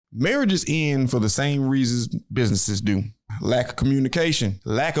Marriages end for the same reasons businesses do. Lack of communication,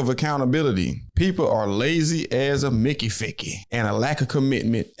 lack of accountability. People are lazy as a Mickey Ficky, and a lack of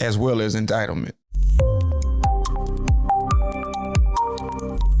commitment as well as entitlement.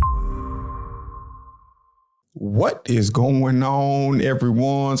 What is going on,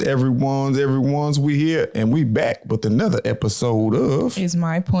 everyone's? We here and we back with another episode of Is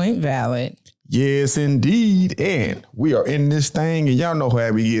My Point Valid? Yes, indeed. And we are in this thing, and y'all know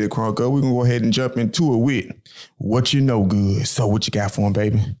how we get it, Crunk Up. We're going to go ahead and jump into it with What You Know Good. So what you got for him,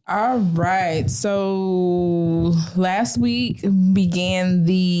 baby? All right. So last week began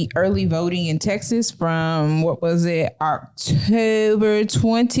the early voting in Texas from, October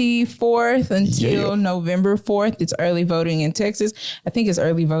 24th until November 4th. It's early voting in Texas. I think it's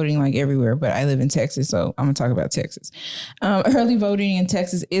early voting like everywhere, but I live in Texas, so I'm going to talk about Texas. Early voting in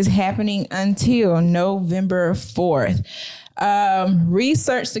Texas is happening until November 4th.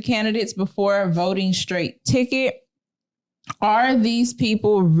 Research the candidates before voting straight ticket. Are these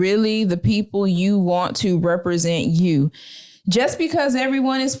people really the people you want to represent you? Just because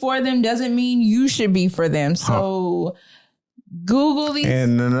everyone is for them doesn't mean you should be for them. So Google these.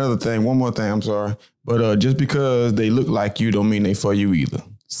 And another thing, one more thing, I'm sorry. But just because they look like you don't mean they for you either.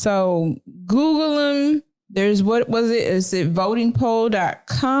 So Google them. There's is it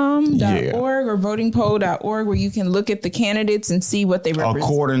votingpoll.com.org or votingpoll.org where you can look at the candidates and see what they represent.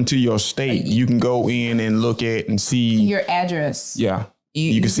 According to your state, you can go in and look at and see your address. Yeah.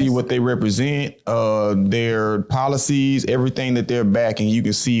 You can see what they represent, their policies, everything that they're backing. You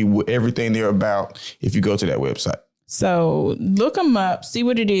can see everything they're about if you go to that website. So look them up, see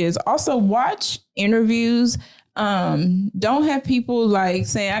what it is. Also watch interviews. Don't have people like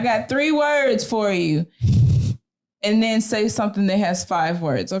saying, I got 3 words for you, and then say something that has 5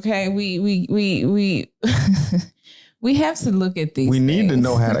 words. Okay. We we have to look at these. We need to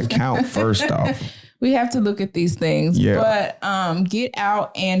know how to count first off. We have to look at these things, but get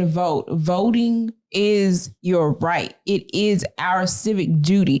out and vote. Voting is your right. It is our civic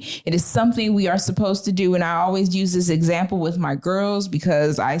duty. It is something we are supposed to do. And I always use this example with my girls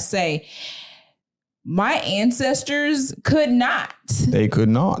because I say, my ancestors could not. They could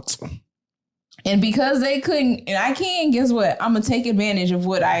not. And because they couldn't, and I can, guess what? I'm gonna take advantage of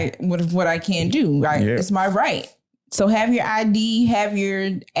what I can do. Right? Yeah. It's my right. So have your ID, have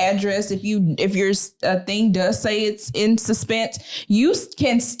your address. If your thing does say it's in suspense, you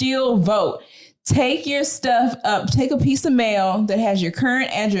can still vote. Take your stuff up. Take a piece of mail that has your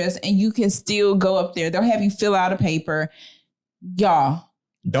current address, and you can still go up there. They'll have you fill out a paper, y'all.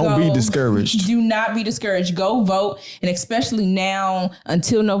 Don't be discouraged. Do not be discouraged. Go vote. And especially now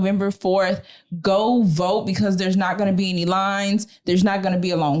until November 4th, go vote because there's not going to be any lines. There's not going to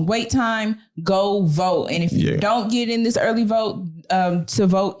be a long wait time. Go vote. And if you don't get in this early vote, to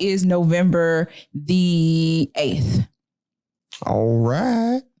vote is November the 8th. All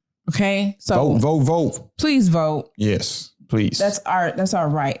right. Okay. So vote. Please vote. Yes, please. That's our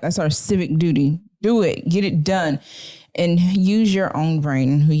right. That's our civic duty. Do it. Get it done. And use your own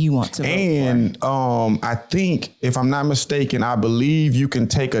brain who you want to vote for. I think, if I'm not mistaken, I believe you can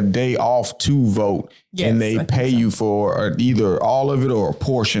take a day off to vote. Yes, and they pay you for either all of it or a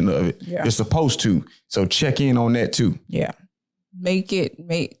portion of it. Yeah. You're supposed to. So check in on that too. Yeah.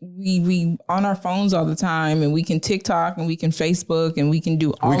 We on our phones all the time, and we can TikTok and we can Facebook and we can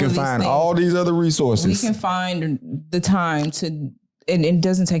do all of these things. We can find all these other resources. We can find the time to. And it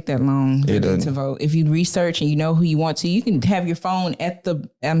doesn't take that long to vote. If you research and you know who you want to, you can have your phone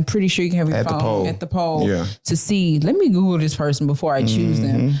I'm pretty sure you can have your phone at the poll to see, let me Google this person before I choose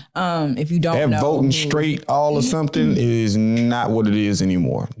them. If you don't know. Voting straight all or something is not what it is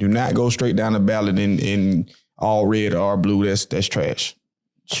anymore. Do not go straight down the ballot in all red or blue. That's trash.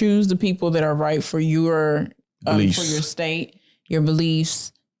 Choose the people that are right for your beliefs. For your state, your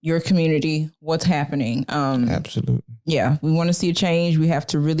beliefs, your community, what's happening. Absolutely. Yeah, we want to see a change. We have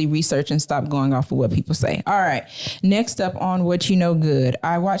to really research and stop going off of what people say. All right. Next up on What You Know Good.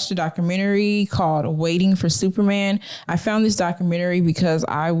 I watched a documentary called Waiting for Superman. I found this documentary because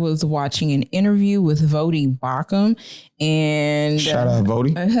I was watching an interview with Voddie Baucham. And shout out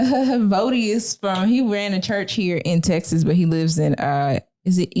Voddie. Voddie is he ran a church here in Texas, but he lives in,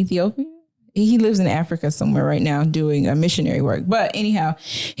 is it Ethiopia? He lives in Africa somewhere right now doing missionary work. But anyhow,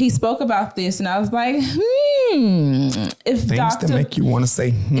 he spoke about this and I was like, if things to make you want to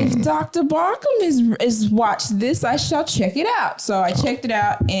say, if Dr. Baucham is watched this, I shall check it out. So I checked it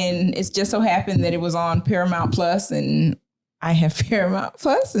out, and it's just so happened that it was on Paramount Plus, and I have Paramount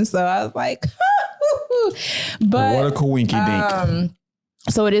Plus. And so I was like, but what a coinky dink.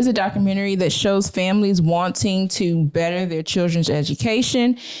 So it is a documentary that shows families wanting to better their children's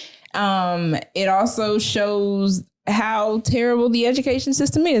education. It also shows how terrible the education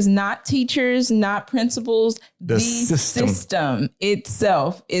system is. Not teachers, not principals. The system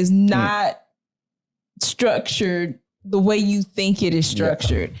itself is not structured the way you think it is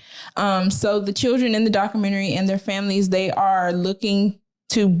structured. Yeah. So the children in the documentary and their families, they are looking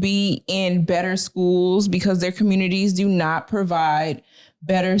to be in better schools because their communities do not provide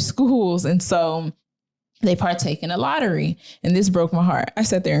better schools. And so they partake in a lottery. And this broke my heart. I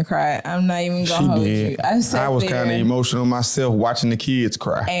sat there and cried. I'm not even going to hold you. I was kind of emotional myself watching the kids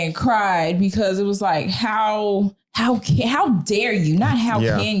cry. And cried because it was like, how dare you? Not how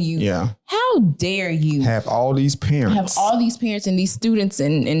can you? Yeah. How dare you have all these parents and these students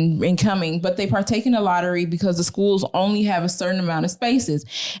in coming, but they partake in a lottery because the schools only have a certain amount of spaces.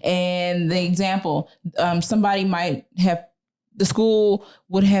 And the example, the school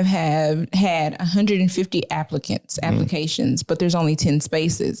would have had 150 applications, but there's only 10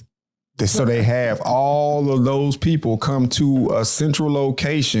 spaces. So they have all of those people come to a central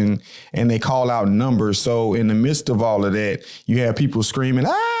location and they call out numbers. So in the midst of all of that, you have people screaming,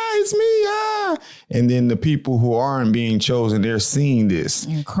 it's me, And then the people who aren't being chosen, they're seeing this.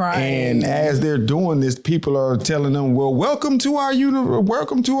 And crying. And as they're doing this, people are telling them, well, welcome to our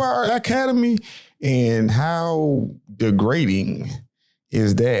academy. And how degrading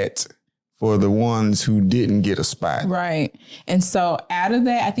is that for the ones who didn't get a spot? Right. And so out of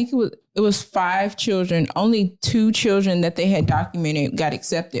that, I think it was 5 children, only 2 children that they had documented got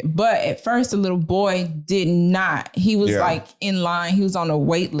accepted. But at first, the little boy did not. He was like in line. He was on a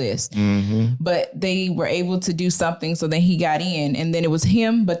wait list. Mm-hmm. But they were able to do something so that he got in. And then it was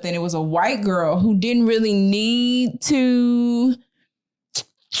him. But then it was a white girl who didn't really need to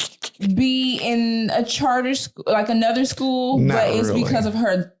be in a charter school, like another school, but it's really because of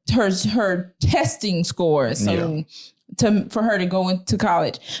her testing scores. So for her to go into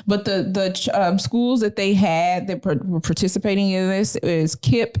college, but the schools that they had that were participating in this is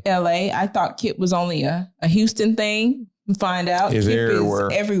KIPP LA. I thought KIPP was only a Houston thing. Find out KIPP is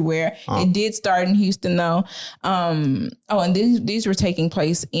everywhere. It did start in Houston though. And these were taking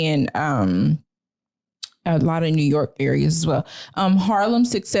place in a lot of New York areas as well. Harlem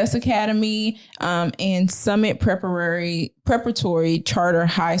Success Academy and Summit Preparatory Charter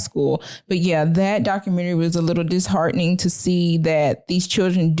High School. But yeah, that documentary was a little disheartening to see that these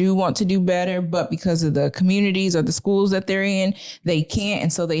children do want to do better, but because of the communities or the schools that they're in, they can't.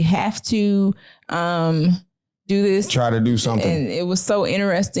 And so they have to do this. Try to do something. And it was so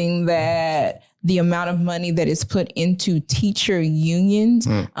interesting that the amount of money that is put into teacher unions.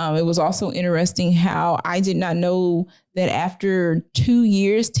 It was also interesting how I did not know that after 2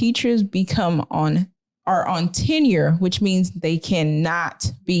 years, teachers are on tenure, which means they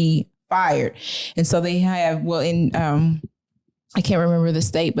cannot be fired. And so they have, I can't remember the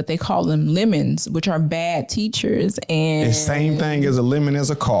state, but they call them lemons, which are bad teachers. And the same thing as a lemon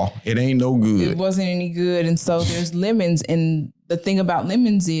as a car. It ain't no good. It wasn't any good. And so there's lemons. And the thing about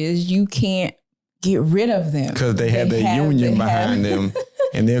lemons is you can't get rid of them because they have the union behind them,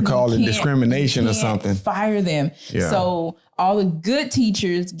 and they'll call it discrimination or something. Fire them. Yeah. So all the good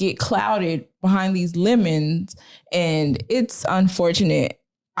teachers get clouded behind these lemons, and it's unfortunate.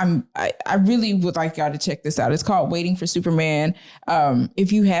 I really would like y'all to check this out. It's called Waiting for Superman.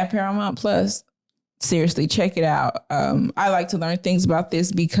 If you have Paramount Plus, seriously, check it out. I like to learn things about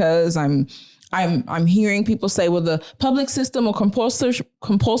this because I'm hearing people say, well, the public system or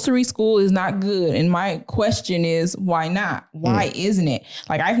compulsory school is not good. And my question is, why not? Why isn't it?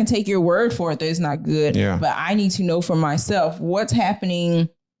 Like, I can take your word for it that it's not good, but I need to know for myself what's happening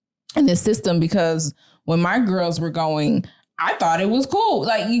in this system, because when my girls were going, I thought it was cool.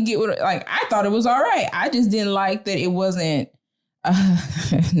 Like, I thought it was all right. I just didn't like that it wasn't,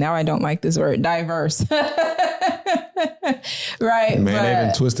 now I don't like this word, diverse. Right. Man, they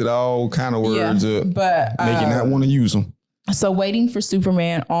done twisted all kind of words up, but make you not want to use them. So Waiting for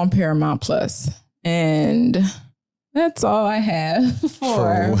Superman on Paramount Plus. And that's all I have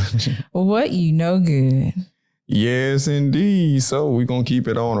for What You Know Good. Yes, indeed. So we're going to keep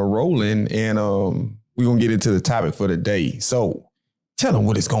it on a rolling, and we're going to get into the topic for the day. So tell them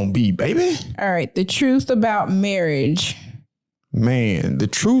what it's going to be, baby. All right. The truth about marriage. Man, the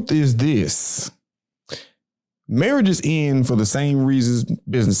truth is this. Marriages end for the same reasons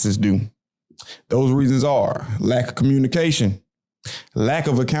businesses do. Those reasons are lack of communication, lack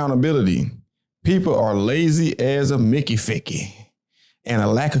of accountability. People are lazy as a Mickey Ficky, and a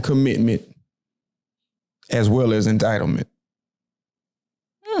lack of commitment as well as entitlement.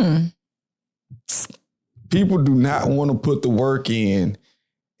 People do not want to put the work in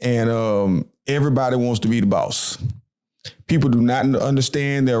And everybody wants to be the boss. People do not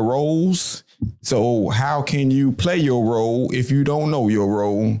understand their roles. So how can you play your role if you don't know your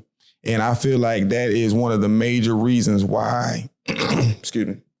role? And I feel like that is one of the major reasons why, excuse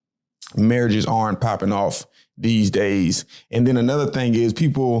me, marriages aren't popping off these days. And then another thing is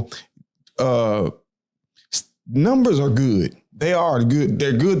people, numbers are good. They are good.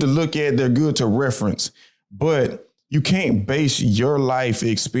 They're good to look at. They're good to reference. But you can't base your life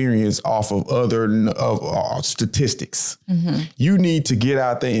experience off of statistics. Mm-hmm. You need to get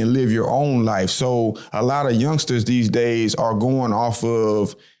out there and live your own life. So a lot of youngsters these days are going off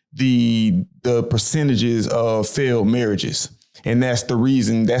of the percentages of failed marriages. And that's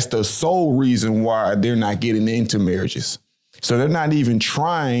the sole reason why they're not getting into marriages. So they're not even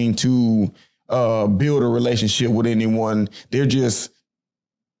trying to build a relationship with anyone. They're just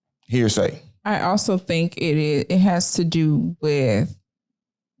hearsay. I also think it has to do with,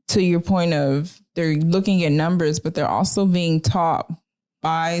 to your point of, they're looking at numbers, but they're also being taught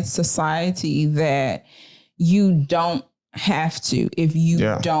by society that you don't have to if you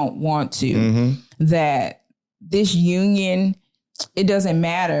don't want to, that this union, it doesn't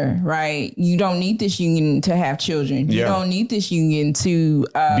matter, right? You don't need this union to have children. You don't need this union to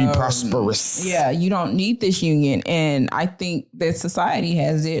be prosperous. Yeah, you don't need this union. And I think that society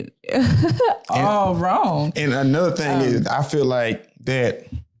has it all wrong. And another thing is, I feel like that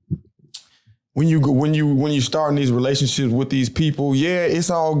when you start in these relationships with these people,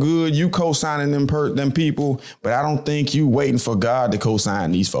 it's all good. You co-signing them people, but I don't think you waiting for God to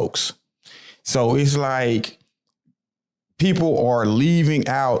co-sign these folks. So it's like, people are leaving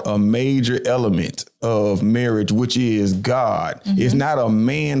out a major element of marriage, which is God. Mm-hmm. It's not a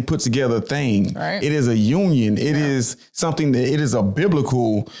man put together thing. Right. It is a union. It is something that it is a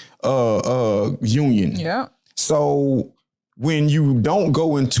biblical union. Yeah. So when you don't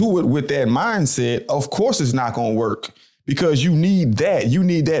go into it with that mindset, of course it's not going to work, because you need that. You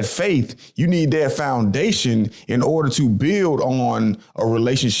need that faith. You need that foundation in order to build on a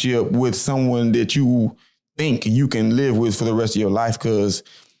relationship with someone that you think you can live with for the rest of your life, because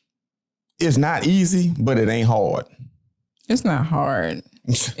it's not easy, but it ain't hard. It's not hard.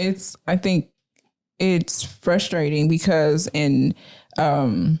 I think it's frustrating because, like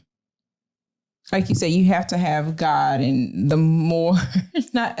you said, you have to have God, and the more,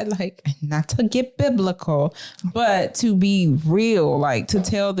 not to get biblical, but to be real, like to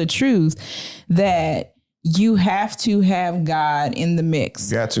tell the truth, that you have to have God in the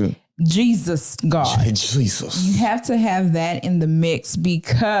mix. Got to. Jesus, God. Jesus. You have to have that in the mix,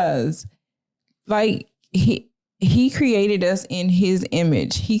 because like he created us in his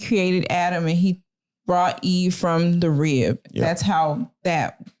image. He created Adam and he brought Eve from the rib. Yep. That's how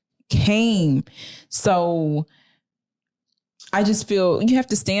that came. So I just feel you have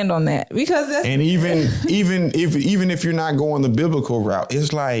to stand on that, because that's, and even if you're not going the biblical route,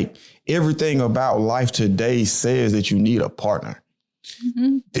 it's like everything about life today says that you need a partner.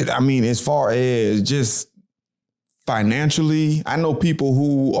 Mm-hmm. I mean, as far as just financially, I know people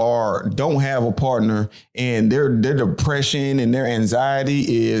who don't have a partner, and their depression and their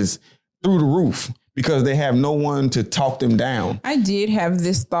anxiety is through the roof because they have no one to talk them down. I did have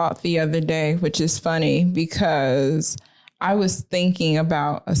this thought the other day, which is funny, because I was thinking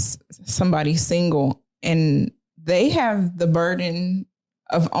about somebody single, and they have the burden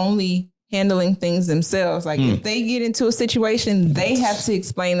of only handling things themselves. Like if they get into a situation, they have to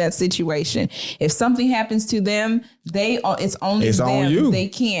explain that situation. If something happens to them, it's only them. On you. They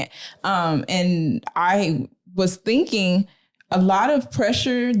can't. And I was thinking a lot of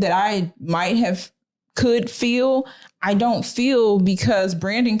pressure that I could feel, I don't feel, because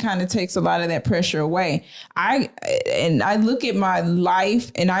Brandon kind of takes a lot of that pressure away. I look at my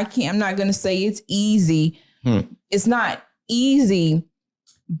life, and I'm not going to say it's easy. It's not easy,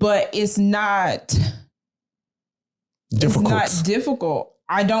 but it's not difficult. It's not difficult.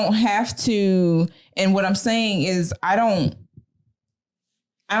 I don't have to. And what I'm saying is I don't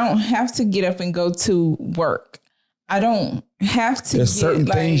have to get up and go to work. I don't have to. There's certain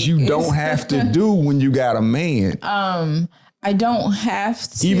things you don't have to do when you got a man. I don't have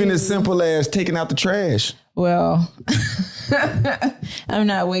to. Even as simple as taking out the trash. Well, I'm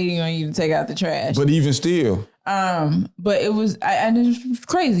not waiting on you to take out the trash. But even still. But it was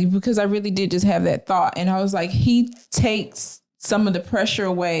crazy, because I really did just have that thought, and I was like, he takes some of the pressure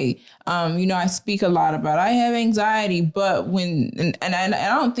away. I speak a lot about I have anxiety, but and I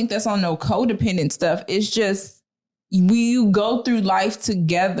don't think that's on no codependent stuff. It's just you go through life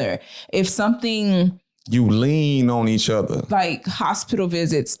together. If something, you lean on each other, like hospital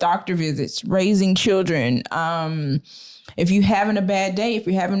visits, doctor visits, raising children, if you're having a bad day, if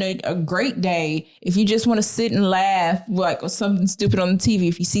you're having a great day, if you just want to sit and laugh, like, or something stupid on the TV,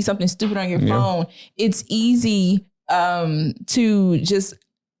 if you see something stupid on your phone, it's easy to just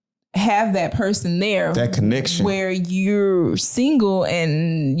have that person there, that connection, where you're single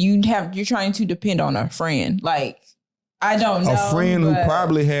and you're trying to depend on a friend. Like, I don't know, a friend who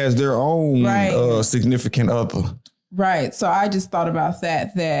probably has their own significant other. Right. So I just thought about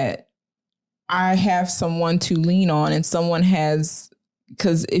that I have someone to lean on, and someone has,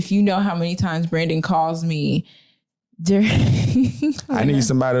 because if you know how many times Brandon calls me, I need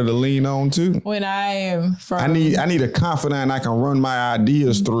somebody to lean on too. When I am I need a confidant I can run my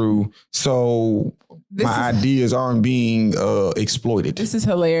ideas through, so my ideas aren't being exploited. This is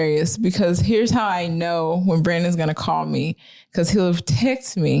hilarious, because here's how I know when Brandon's gonna call me, because he'll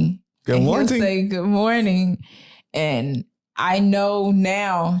text me. Good morning. He'll say good morning, and I know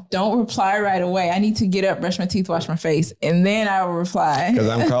now, don't reply right away. I need to get up, brush my teeth, wash my face, and then I will reply. Because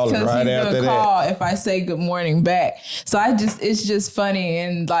I'm calling right after that. If I say good morning back. So it's just funny.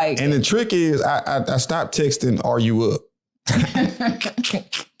 And like. And the trick is I stopped texting, are you up?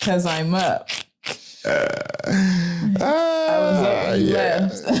 Because I'm up. I was up and he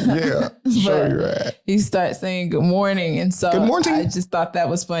left. Yeah, sure you're right. He starts saying good morning. And so good morning. I just thought that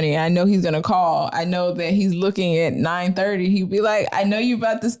was funny. I know he's going to call. I know that he's looking at 9:30. He'd be like, I know you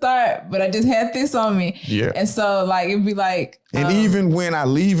about to start, but I just had this on me. Yeah. And so like, it'd be like. And even when I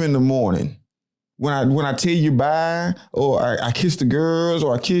leave in the morning, when I tell you bye, or I kiss the girls,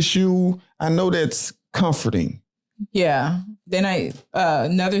 or I kiss you, I know that's comforting. Yeah. Then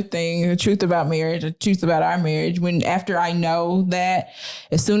another thing, the truth about marriage, the truth about our marriage, after I know that,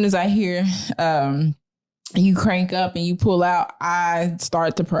 as soon as I hear you crank up and you pull out, I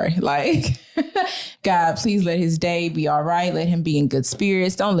start to pray. Like, God, please let his day be all right. Let him be in good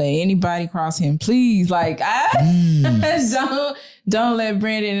spirits. Don't let anybody cross him, please. Like, don't let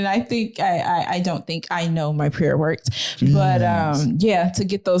Brandon. And I think I don't think I know my prayer works, but to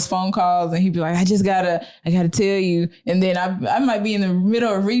get those phone calls, and he'd be like, I gotta tell you. And then I might be in the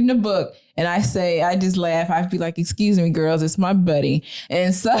middle of reading a book, and I just laugh. I'd be like, excuse me, girls, it's my buddy.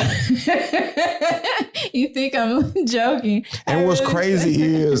 And so you think I'm joking. And what's crazy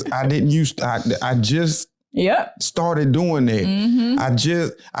is I just started doing that. Mm-hmm.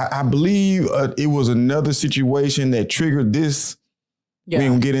 I believe it was another situation that triggered this. Yeah. We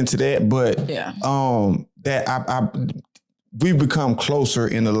don't get into that, but we've become closer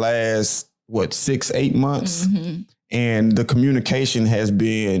in the last 6-8 months, mm-hmm. and the communication has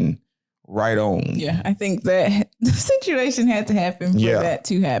been right on. Yeah, I think that the situation had to happen for that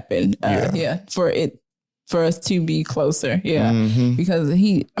to happen. For us to be closer. Yeah. Mm-hmm. Because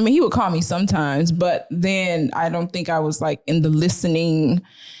he would call me sometimes, but then I don't think I was like in the listening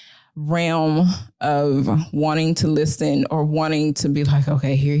realm of wanting to listen or wanting to be like,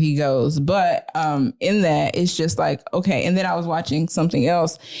 okay, here he goes. But in that, it's just like, okay. And then I was watching something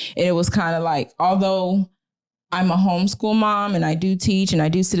else, and it was kind of like, although I'm a homeschool mom and I do teach and I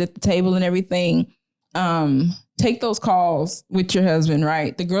do sit at the table and everything, take those calls with your husband,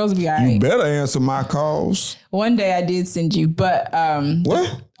 right? The girls will be all right. You better answer my calls. One day I did send you, but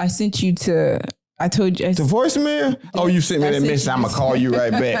what? I sent you I told you. The voicemail? Oh, you sent me that message. I'm going to call you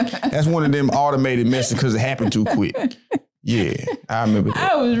right back. That's one of them automated messages because it happened too quick. Yeah, I remember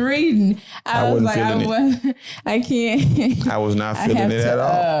that. I was reading. I was wasn't like, feeling it. I can't. I was not feeling it at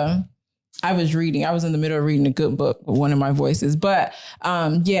all. I was reading. I was in the middle of reading a good book with one of my voices. But I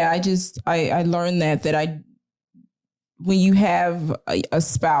learned that when you have a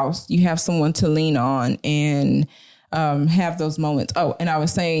spouse, you have someone to lean on and have those moments. Oh, and I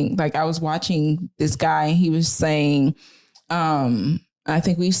was saying, like, I was watching this guy, and he was saying, I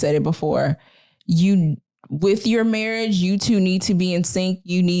think we've said it before, with your marriage, you two need to be in sync.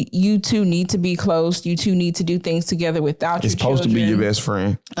 You two need to be close. You two need to do things together without your children. It's supposed to be your best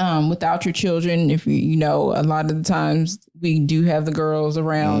friend. Without your children, if you know, a lot of the times we do have the girls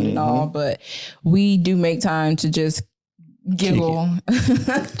around, mm-hmm. and all, but we do make time to just giggle.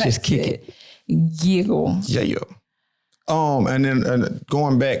 Just kick it. Giggle. Yeah. And then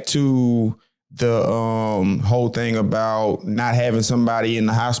going back to the whole thing about not having somebody in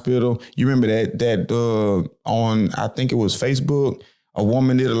the hospital. You remember that on, I think it was Facebook, a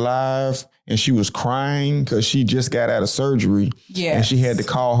woman did a live and she was crying because she just got out of surgery. Yeah. And she had to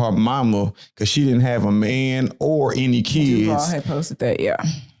call her mama because she didn't have a man or any kids. Duval had posted that, yeah.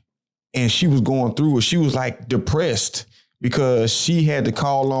 And she was going through it. She was like depressed because she had to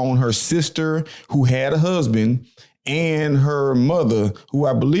call on her sister who had a husband, and her mother, who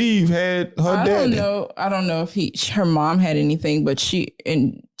I believe had her daddy. I don't know if her mom had anything, but she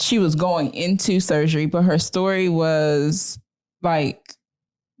was going into surgery, but her story was like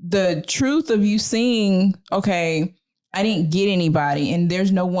the truth of you seeing, okay, I didn't get anybody and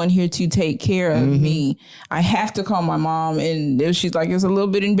there's no one here to take care of me. I have to call my mom. And she's like, it's a little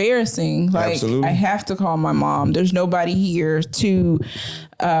bit embarrassing. Like, absolutely. I have to call my mom. There's nobody here to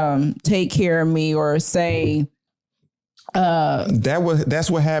take care of me or say. That's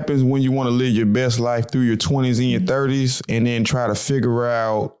what happens when you want to live your best life through your 20s and your 30s and then try to figure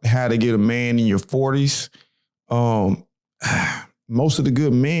out how to get a man in your 40s. Most of the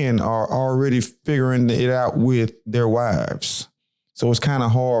good men are already figuring it out with their wives. So it's kind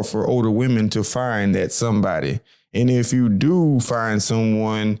of hard for older women to find that somebody. And if you do find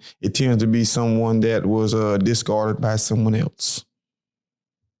someone, it tends to be someone that was discarded by someone else.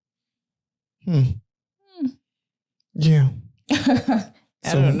 Yeah.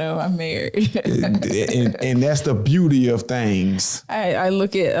 I don't know. I'm married. and that's the beauty of things. I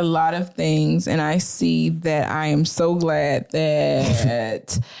look at a lot of things and I see that I am so glad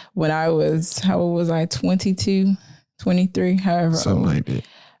that when I was, how old was I? 22, 23, however. Something like that.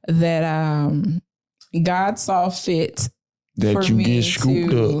 That God saw fit that for you me get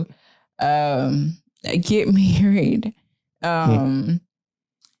scooped up. Get married.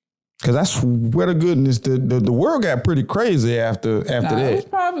 Because I swear to goodness, the world got pretty crazy after that.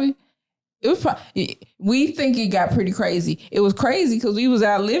 It was probably, we think it got pretty crazy. It was crazy because we was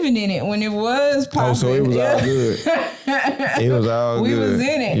out living in it when it was popping. Oh, so it was all good. It was all good. We was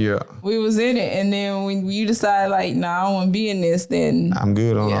in it. Yeah. We was in it. And then when you decide like, nah, I don't want to be in this, then. I'm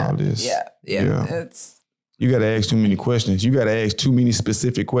good on all this. Yeah. You got to ask too many questions. You got to ask too many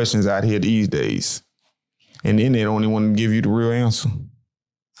specific questions out here these days. And then they don't even want to give you the real answer.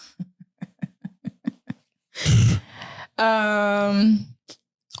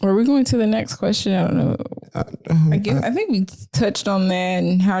 Are we going to the next question? I don't know. I think we touched on that.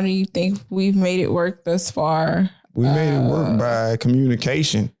 And how do you think we've made it work thus far? We made it work by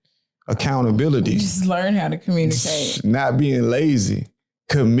communication, accountability. Just learn how to communicate. Not being lazy,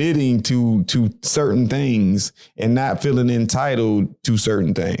 committing to certain things and not feeling entitled to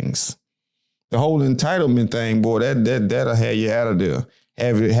certain things. The whole entitlement thing, boy, that'll have you out of there.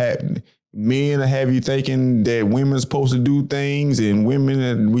 Have it happen. Men have you thinking that women's supposed to do things and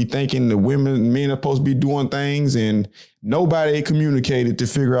we thinking men are supposed to be doing things and nobody communicated to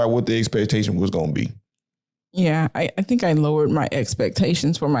figure out what the expectation was going to be. Yeah, I think I lowered my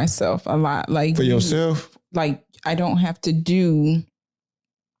expectations for myself a lot. Like for yourself? Like I don't have to do,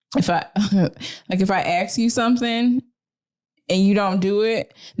 if I ask you something and you don't do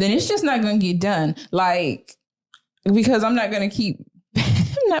it, then it's just not going to get done. Like, because I'm not going to keep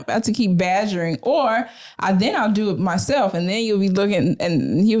I'm not about to keep badgering, or then I'll do it myself, and then you'll be looking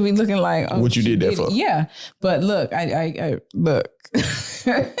like, oh, what you did that for? Yeah, but look, I look,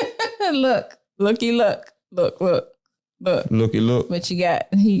 looky, look. But you got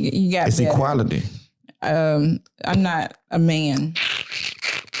it's better. Equality. I'm not a man.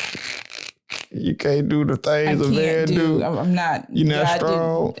 You can't do the things a man do. I'm not. You're not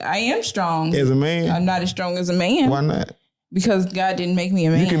strong. I am strong as a man. I'm not as strong as a man. Why not? Because God didn't make me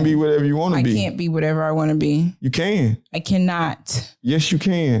a man. You can be whatever you want to be. I can't be whatever I want to be. You can. I cannot. Yes, you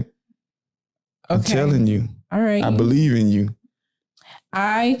can. Okay. I'm telling you. All right. I believe in you.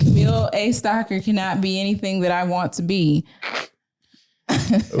 I, Camille A. Stocker, cannot be anything that I want to be.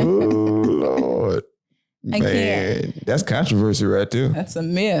 Oh, Lord. I can't. That's controversy right there. That's a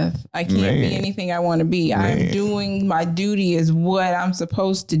myth. I can't be anything I want to be. I'm doing my duty is what I'm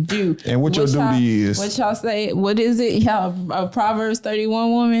supposed to do. And what your duty is. What y'all say? What is it? Y'all, a Proverbs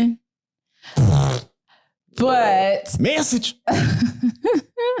 31 woman? But. Message.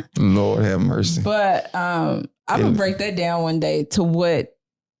 Lord have mercy. But I'm going to break that down one day to what.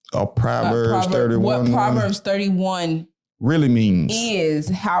 A Proverbs 31 What woman Proverbs 31 really means. Is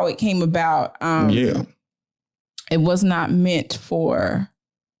how it came about. Yeah. It was not meant for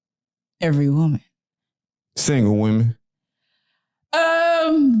every woman. Single women.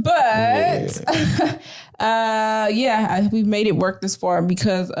 But we've made it work this far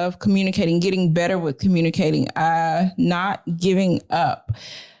because of communicating, getting better with communicating, not giving up.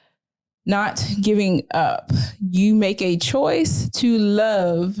 You make a choice to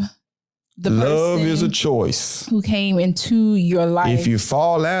love the person. Love is a choice. Who came into your life. If you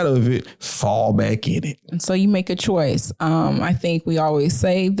fall out of it, fall back in it. And so you make a choice. I think we always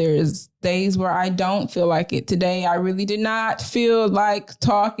say there's days where I don't feel like it. Today, I really did not feel like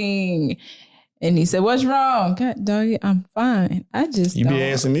talking. And he said, "What's wrong?" God, doggy, I'm fine. You be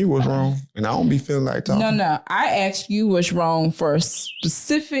asking me what's wrong, and I don't be feeling like talking. No. I asked you what's wrong for a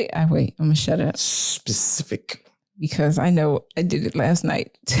specific. Wait, I'm gonna shut up. Specific. Because I know I did it last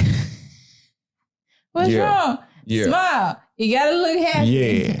night. What's wrong? Yeah. Smile. You gotta look happy.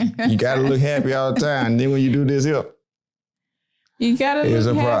 Yeah. You gotta look happy all the time. And then when you do this here, you gotta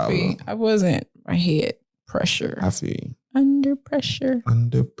look happy. Problem. I wasn't. I had pressure. I feel you. Under pressure.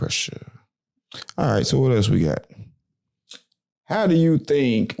 Under pressure. All right. So what else we got? How do you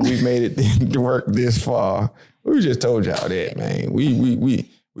think we made it to work this far? We just told y'all that, man. We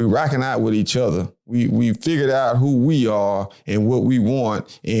rocking out with each other. We figured out who we are and what we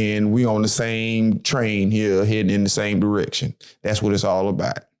want, and we on the same train here, heading in the same direction. That's what it's all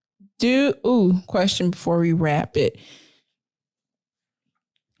about. Question before we wrap it.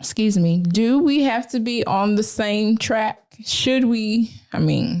 Excuse me. Do we have to be on the same track? Should we?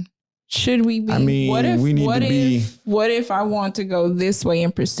 Should we be? What if I want to go this way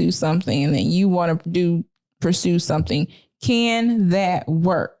and pursue something, and then you want to pursue something? Can that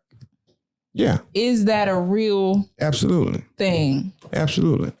work? Yeah. Is that a real thing?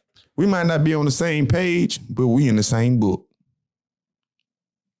 Absolutely. We might not be on the same page, but we in the same book.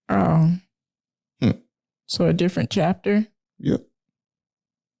 Oh. So a different chapter? Yep.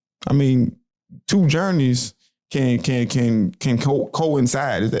 Two journeys can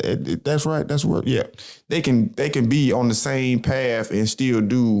coincide. That's right. That's what. Yeah. They can be on the same path and still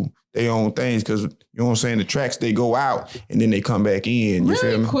do their own things, because, you know what I'm saying, the tracks, they go out and then they come back in. You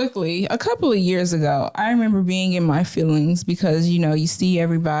feel me? Quickly, a couple of years ago, I remember being in my feelings because, you see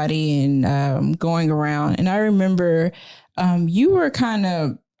everybody and going around. And I remember you were kind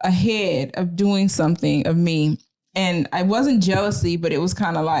of ahead of doing something of me. And I wasn't jealousy, but it was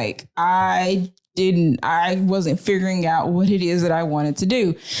kind of like I wasn't figuring out what it is that I wanted to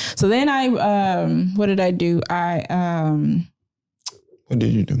do. So then what did I do? What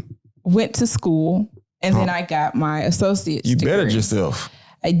did you do? Went to school, and then I got my associate's degree. You bettered yourself.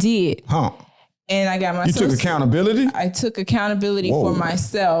 I did. Huh. And I got my You took accountability? I took accountability for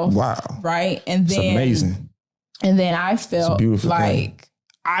myself. Wow. Right? And then it's amazing. And then I felt like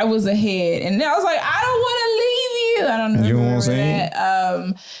I was ahead. And then I was like, I don't want to leave you. I don't know. You know what I'm saying?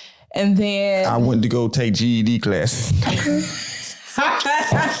 That. And then I went to go take GED classes.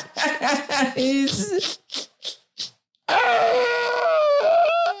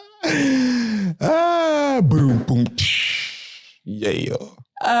 Boom, boom. Yeah.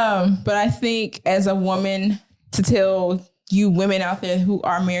 But I think as a woman, to tell you women out there who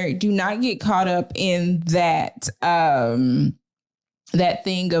are married, do not get caught up in that that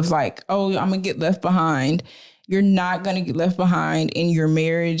thing of like, oh, I'm gonna get left behind. You're not going to get left behind in your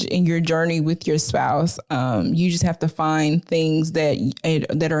marriage, in your journey with your spouse. You just have to find things that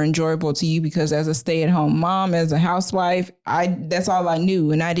are enjoyable to you, because as a stay-at-home mom, as a housewife, that's all I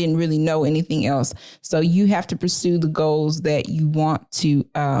knew, and I didn't really know anything else. So you have to pursue the goals that you want to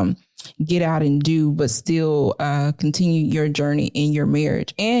get out and do, but still continue your journey in your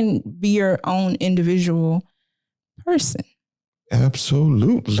marriage and be your own individual person.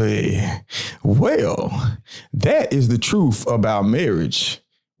 Absolutely. Well, that is the truth about marriage,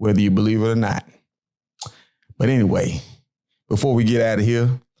 whether you believe it or not. But anyway, before we get out of here,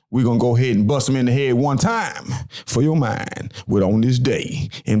 we're going to go ahead and bust them in the head one time for your mind with On This Day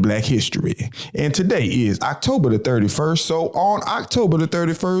in Black History. And today is October the 31st. So on October the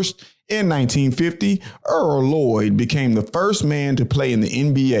 31st in 1950, Earl Lloyd became the first man to play in the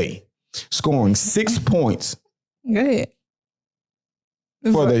NBA, scoring 6 points. Go ahead.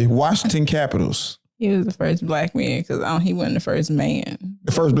 For the Washington Capitals. He was the first black man, because he wasn't the first man.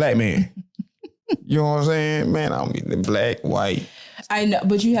 The first black man. You know what I'm saying? Man, I don't mean the black, white. I know,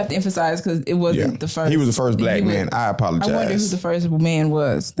 but you have to emphasize, because it wasn't the first. He was the first black man. I apologize. I wonder who the first man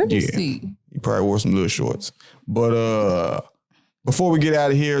was. Let me see. He probably wore some little shorts. But before we get out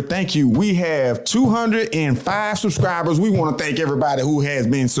of here, thank you. We have 205 subscribers. We want to thank everybody who has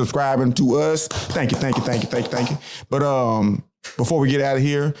been subscribing to us. Thank you. But before we get out of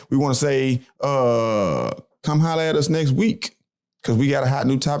here, we want to say, come holler at us next week, because we got a hot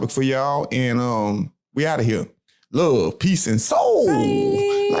new topic for y'all. And we out of here. Love, peace, and soul.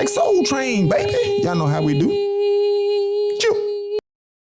 Bye. Like Soul Train, baby. Y'all know how we do.